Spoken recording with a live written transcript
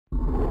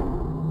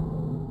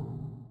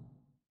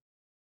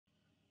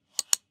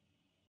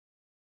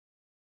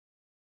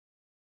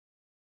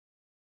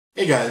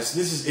Hey guys,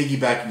 this is Iggy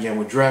back again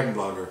with Dragon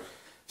Blogger.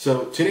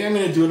 So today I'm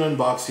going to do an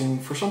unboxing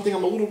for something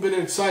I'm a little bit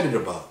excited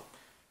about.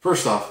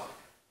 First off,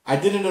 I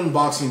did an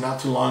unboxing not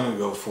too long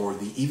ago for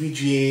the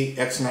EVGA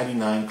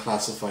X99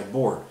 classified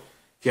board.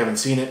 If you haven't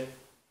seen it,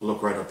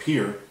 look right up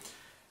here.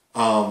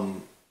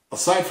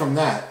 Aside from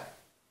that,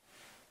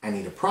 I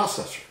need a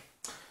processor.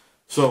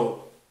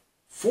 So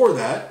for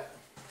that,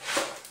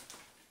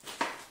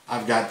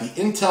 I've got the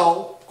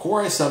Intel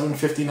Core i7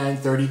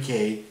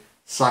 5930K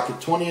socket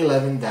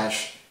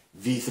 2011-V3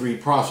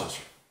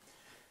 processor.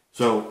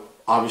 So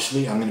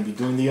obviously I'm going to be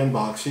doing the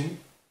unboxing,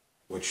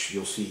 which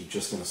you'll see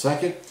just in a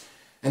second.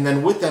 And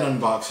then with that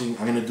unboxing,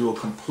 I'm going to do a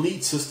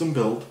complete system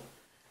build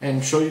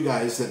and show you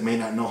guys that may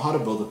not know how to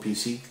build a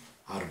PC,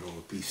 how to build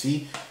a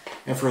PC.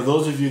 And for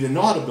those of you that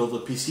know how to build a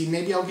PC,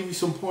 maybe I'll give you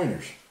some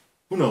pointers.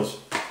 Who knows?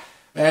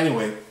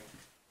 Anyway,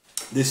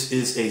 this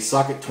is a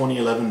socket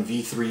 2011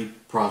 V3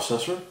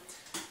 processor.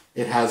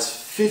 It has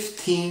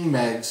 15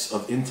 megs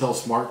of Intel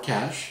Smart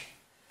Cache,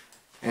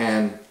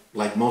 and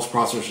like most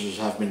processors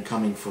have been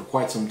coming for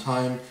quite some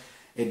time,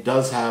 it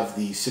does have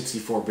the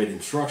 64-bit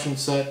instruction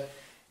set.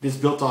 It is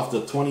built off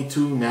the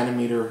 22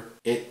 nanometer.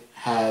 It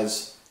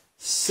has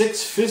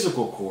 6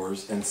 physical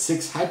cores and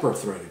 6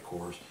 hyper-threaded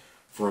cores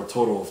for a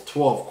total of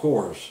 12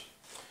 cores.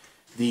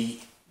 The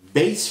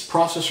base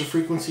processor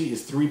frequency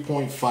is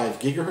 3.5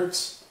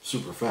 gigahertz,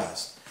 super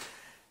fast.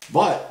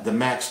 But the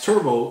max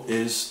turbo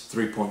is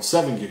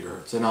 3.7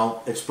 gigahertz, and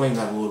I'll explain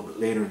that a little bit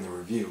later in the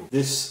review.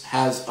 This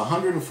has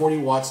 140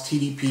 watts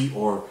TDP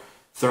or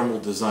thermal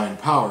design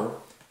power.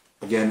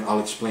 Again, I'll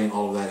explain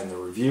all of that in the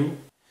review.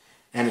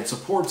 And it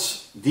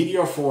supports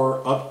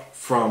DDR4 up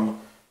from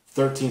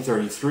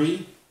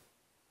 1333,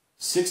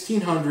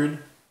 1600,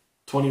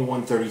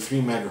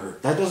 2133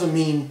 megahertz. That doesn't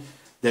mean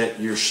that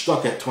you're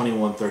stuck at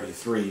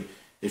 2133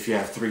 if you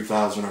have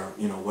 3000 or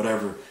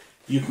whatever.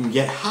 You can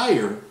get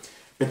higher.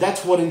 But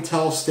that's what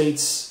Intel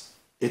states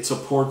it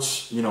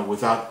supports,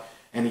 without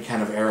any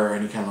kind of error,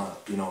 any kind of,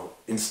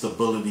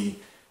 instability,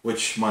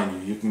 which,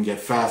 mind you can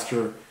get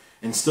faster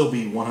and still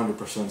be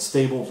 100%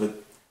 stable,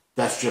 but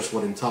that's just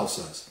what Intel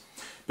says.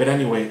 But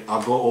anyway,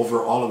 I'll go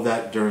over all of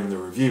that during the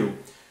review.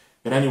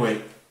 But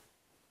anyway,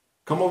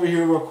 come over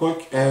here real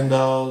quick and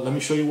let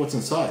me show you what's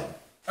inside.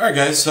 Alright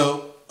guys,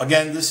 so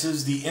again, this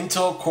is the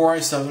Intel Core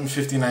i7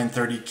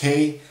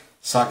 5930K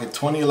socket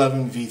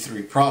 2011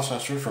 V3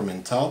 processor from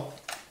Intel.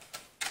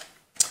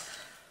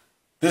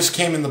 This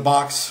came in the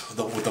box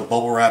with the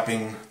bubble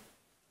wrapping.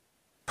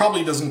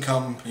 Probably doesn't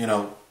come,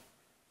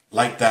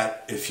 like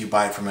that if you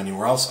buy it from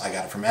anywhere else. I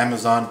got it from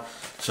Amazon,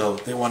 so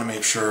they want to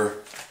make sure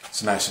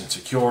it's nice and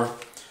secure.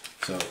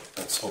 So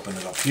let's open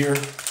it up here.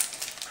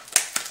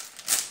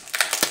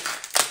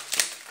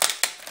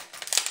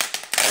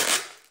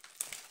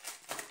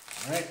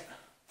 All right.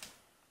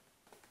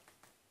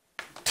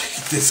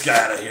 Take this guy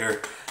out of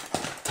here.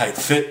 Tight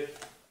fit.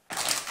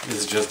 This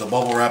is just the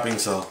bubble wrapping,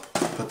 so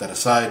put that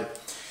aside.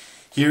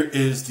 Here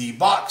is the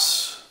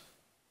box.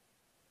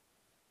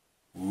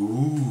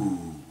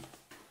 Ooh.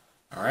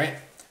 All right.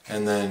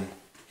 And then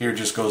here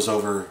just goes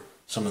over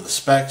some of the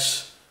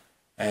specs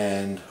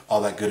and all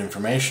that good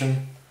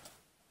information.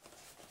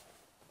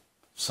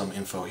 Some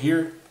info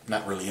here.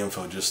 Not really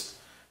info, just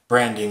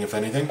branding if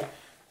anything.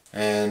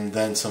 And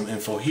then some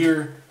info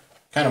here.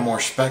 Kind of more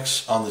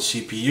specs on the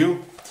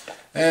CPU.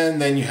 And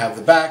then you have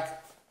the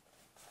back.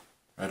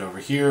 Right over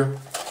here.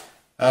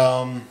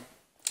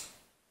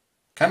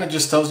 Kind of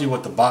just tells you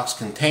what the box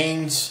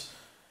contains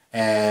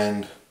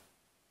and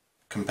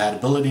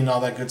compatibility and all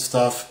that good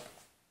stuff.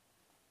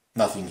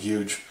 Nothing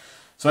huge.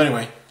 So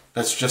anyway,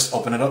 let's just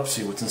open it up,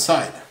 see what's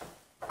inside.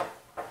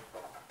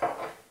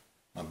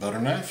 My butter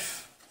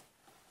knife.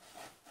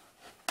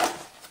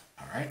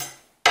 Alright.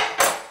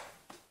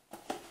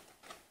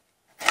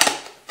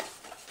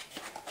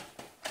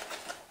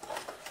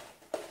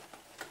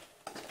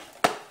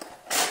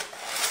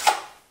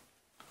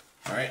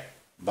 Alright.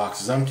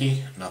 Box is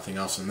empty, nothing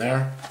else in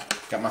there.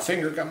 Got my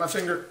finger.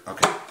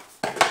 Okay.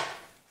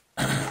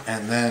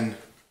 And then,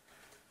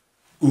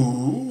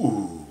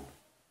 ooh,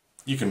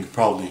 you can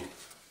probably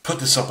put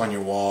this up on your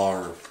wall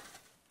or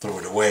throw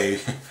it away,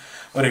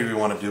 whatever you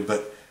want to do,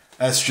 but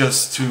that's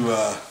just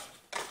to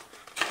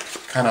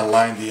kind of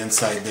line the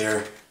inside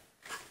there.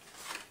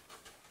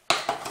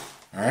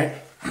 Alright.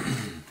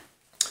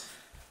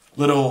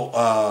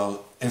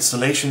 Little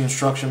installation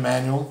instruction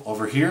manual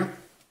over here.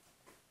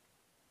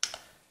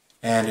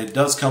 And it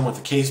does come with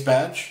a case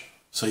badge,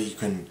 so you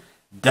can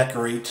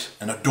decorate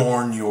and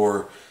adorn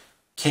your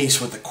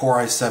case with the Core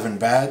i7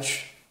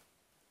 badge.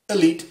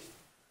 Elite.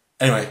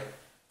 Anyway,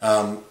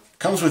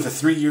 comes with a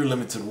 3-year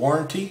limited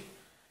warranty,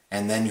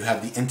 and then you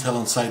have the Intel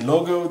Inside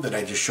logo that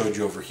I just showed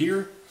you over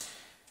here.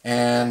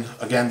 And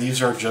again,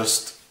 these are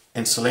just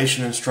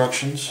installation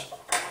instructions.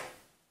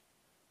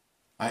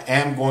 I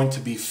am going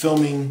to be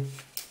filming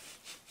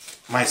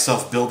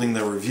myself building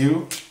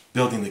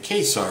the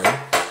case,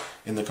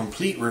 in the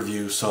complete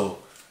review, so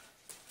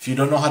if you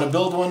don't know how to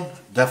build one,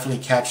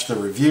 definitely catch the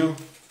review.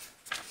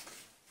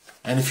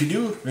 And if you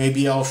do,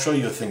 maybe I'll show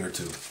you a thing or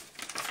two.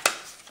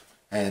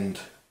 And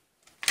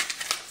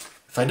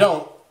If I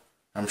don't,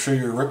 I'm sure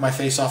you'll rip my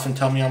face off and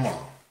tell me I'm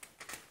wrong.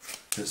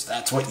 Because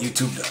that's what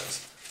YouTube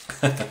does.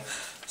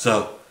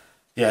 So,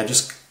 yeah,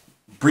 just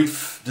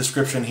brief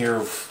description here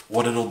of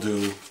what it'll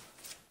do.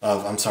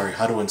 How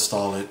to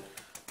install it.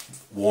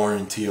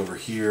 Warranty over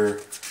here.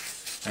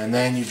 And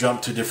then you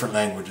jump to different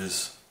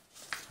languages.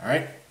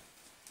 Alright?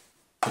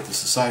 Put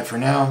this aside for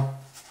now.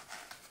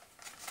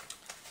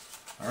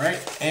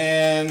 Alright,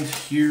 and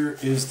here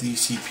is the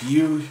CPU.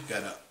 You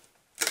gotta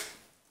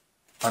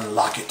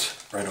unlock it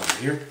right over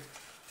here.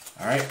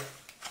 Alright.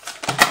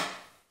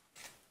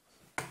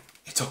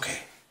 It's okay.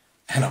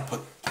 And I'll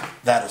put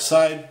that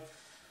aside.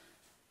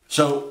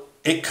 So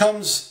it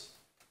comes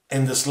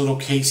in this little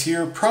case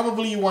here.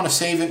 Probably you want to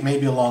save it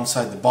maybe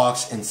alongside the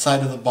box,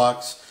 inside of the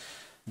box,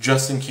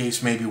 just in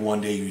case maybe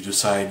one day you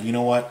decide, you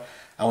know what,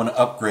 I want to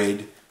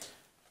upgrade.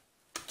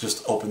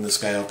 Just open this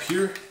guy up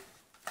here.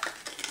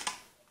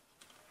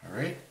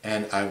 Alright,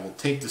 and I will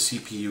take the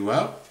CPU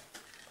out.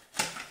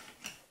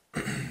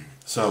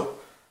 So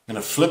I'm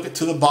going to flip it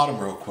to the bottom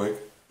real quick.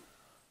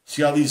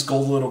 See all these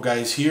gold little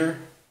guys here?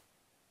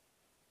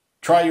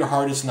 Try your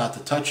hardest not to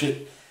touch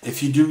it.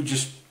 If you do,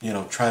 just,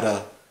 try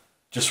to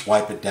just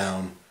wipe it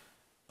down.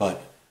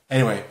 But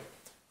anyway,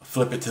 I'll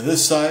flip it to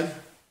this side.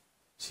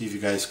 See if you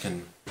guys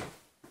can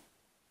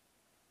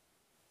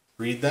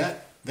read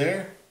that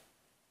there.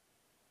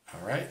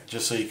 Alright,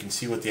 just so you can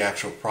see what the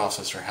actual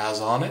processor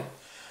has on it.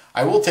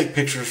 I will take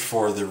pictures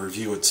for the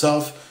review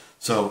itself,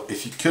 so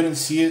if you couldn't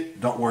see it,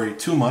 don't worry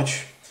too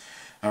much.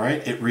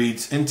 Alright, it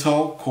reads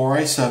Intel Core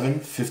i7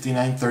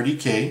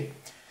 5930K,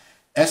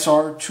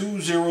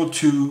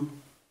 SR202,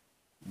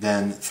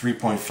 then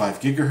 3.5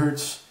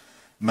 gigahertz,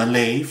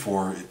 Malay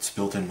for it's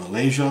built in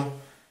Malaysia,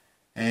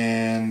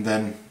 and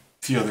then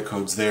a few other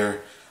codes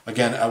there.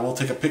 Again, I will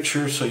take a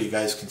picture so you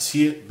guys can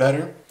see it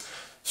better.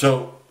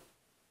 So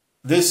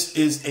this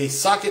is a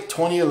Socket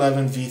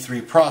 2011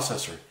 V3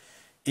 processor.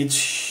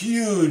 It's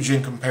huge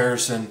in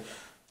comparison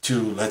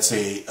to, let's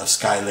say, a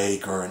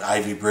Skylake or an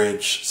Ivy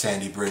Bridge,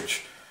 Sandy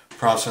Bridge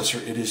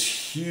processor. It is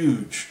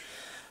huge.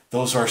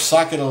 Those are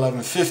Socket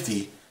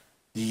 1150.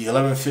 The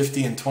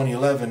 1150 and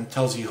 2011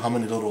 tells you how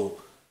many little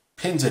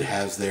pins it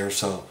has there.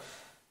 So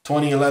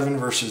 2011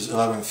 versus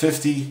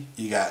 1150,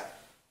 you got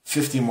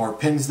 50 more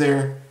pins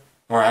there.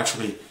 Or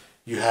actually,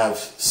 you have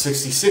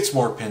 66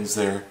 more pins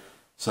there.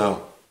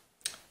 So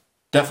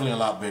definitely a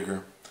lot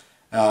bigger.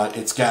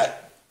 It's got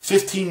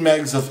 15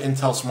 megs of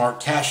Intel Smart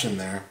Cache in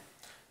there.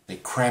 They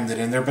crammed it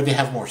in there, but they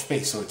have more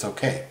space, so it's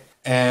okay.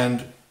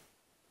 And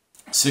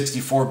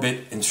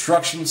 64-bit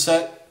instruction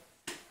set,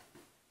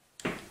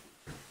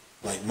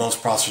 like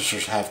most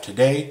processors have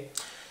today.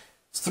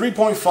 It's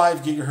 3.5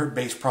 gigahertz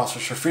base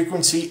processor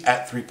frequency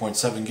at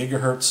 3.7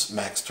 gigahertz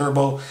max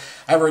turbo.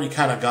 I've already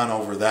kind of gone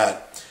over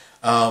that.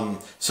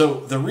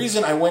 So the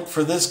reason I went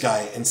for this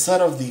guy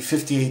instead of the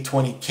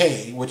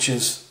 5820K, which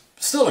is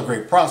still a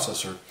great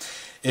processor,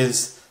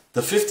 is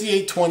the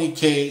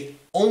 5820K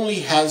only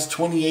has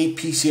 28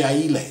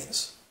 PCIe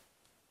lanes.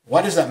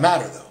 Why does that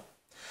matter though?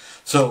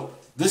 So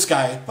this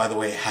guy, by the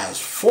way, has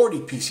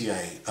 40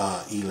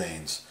 PCIe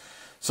lanes.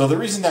 So the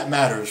reason that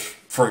matters,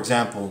 for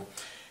example,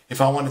 if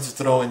I wanted to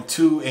throw in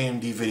 2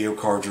 AMD video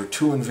cards or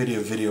 2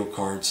 NVIDIA video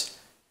cards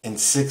in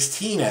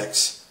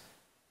 16X,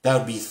 that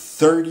would be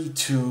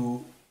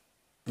 32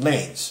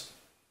 lanes.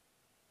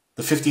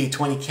 The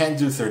 5820 can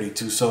do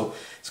 32, so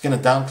it's going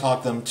to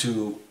downclock them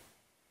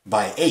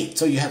by 8,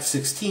 so you have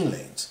 16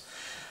 lanes.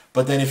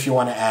 But then if you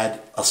want to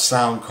add a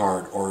sound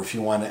card, or if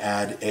you want to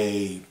add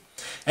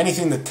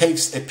anything that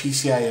takes a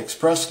PCI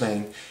Express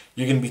lane,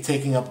 you're going to be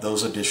taking up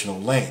those additional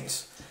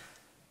lanes.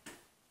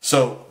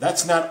 So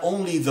that's not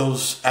only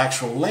those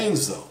actual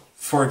lanes though.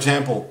 For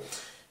example,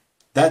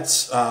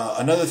 that's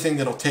another thing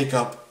that'll take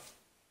up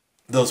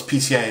those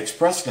PCI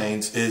Express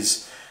lanes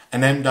is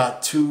an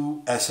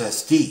M.2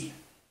 SSD.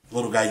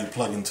 Little guy you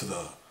plug into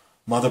the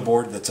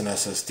motherboard, that's an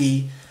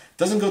SSD.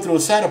 Doesn't go through a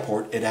SATA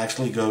port, it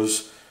actually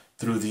goes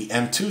through the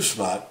M2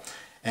 slot,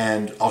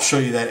 and I'll show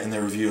you that in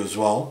the review as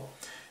well.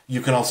 You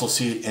can also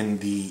see it in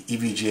the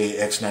EVGA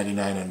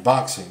X99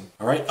 unboxing.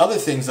 Alright, other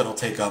things that'll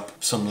take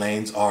up some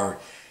lanes are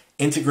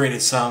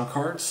integrated sound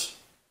cards,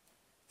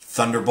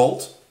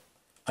 Thunderbolt,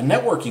 a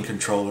networking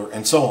controller,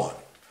 and so on.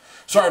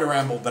 Sorry to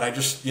ramble, but I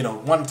just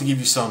wanted to give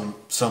you some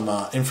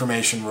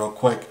information real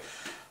quick.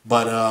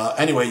 But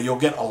anyway, you'll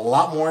get a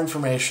lot more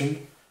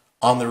information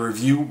on the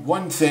review.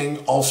 One thing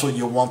also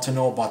you'll want to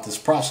know about this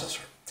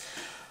processor.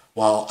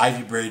 While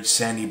Ivy Bridge,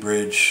 Sandy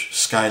Bridge,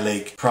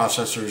 Skylake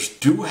processors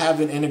do have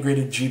an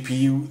integrated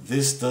GPU,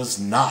 this does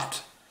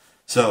not.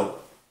 So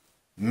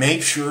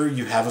make sure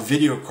you have a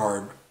video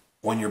card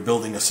when you're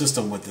building a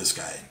system with this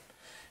guy.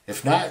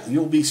 If not,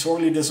 you'll be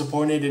sorely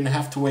disappointed and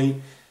have to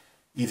wait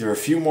either a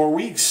few more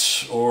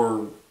weeks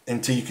or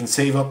until you can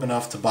save up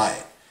enough to buy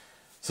it.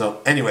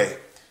 So anyway,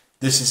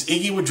 this is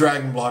Iggy with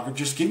Dragon Blogger,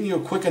 just giving you a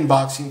quick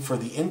unboxing for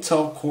the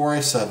Intel Core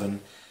i7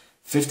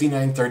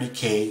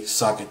 5930K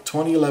Socket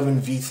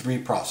 2011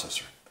 V3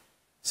 processor.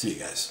 See you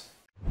guys.